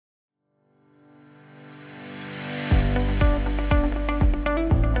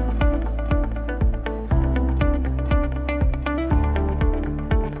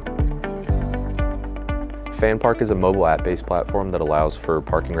FanPark is a mobile app-based platform that allows for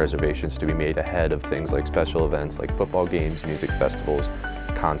parking reservations to be made ahead of things like special events like football games, music festivals,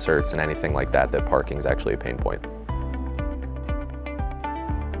 concerts, and anything like that parking is actually a pain point.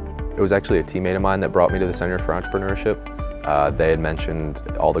 It was actually a teammate of mine that brought me to the Center for Entrepreneurship. They had mentioned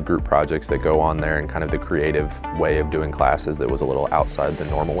all the group projects that go on there and kind of the creative way of doing classes that was a little outside the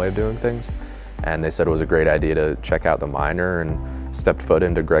normal way of doing things. And they said it was a great idea to check out the minor, and stepped foot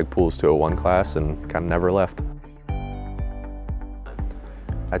into Greg Poole's 201 class and kind of never left.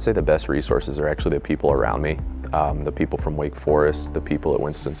 I'd say the best resources are actually the people around me. The people from Wake Forest, the people at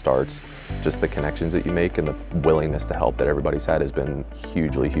Winston Starts, just the connections that you make and the willingness to help that everybody's had has been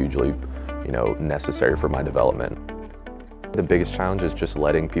hugely, necessary for my development. The biggest challenge is just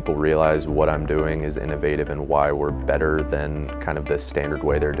letting people realize what I'm doing is innovative and why we're better than kind of the standard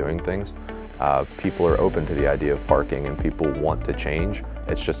way they're doing things. People are open to the idea of parking and people want to change.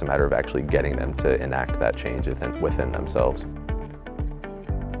 It's just a matter of actually getting them to enact that change within themselves.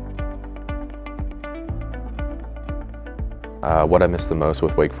 What I miss the most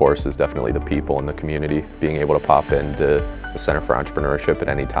with Wake Forest is definitely the people and the community, being able to pop into the Center for Entrepreneurship at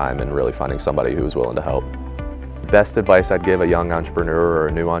any time and really finding somebody who is willing to help. Best advice I'd give a young entrepreneur or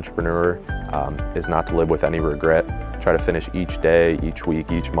a new entrepreneur is not to live with any regret. Try to finish each day, each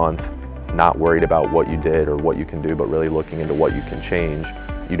week, each month, not worried about what you did or what you can do, but really looking into what you can change.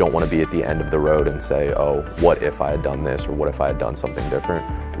 You don't want to be at the end of the road and say, oh, what if I had done this or what if I had done something different?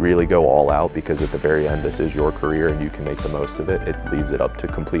 Really go all out, because at the very end, this is your career and you can make the most of it. It leaves it up to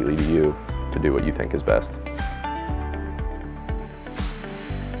completely to you to do what you think is best.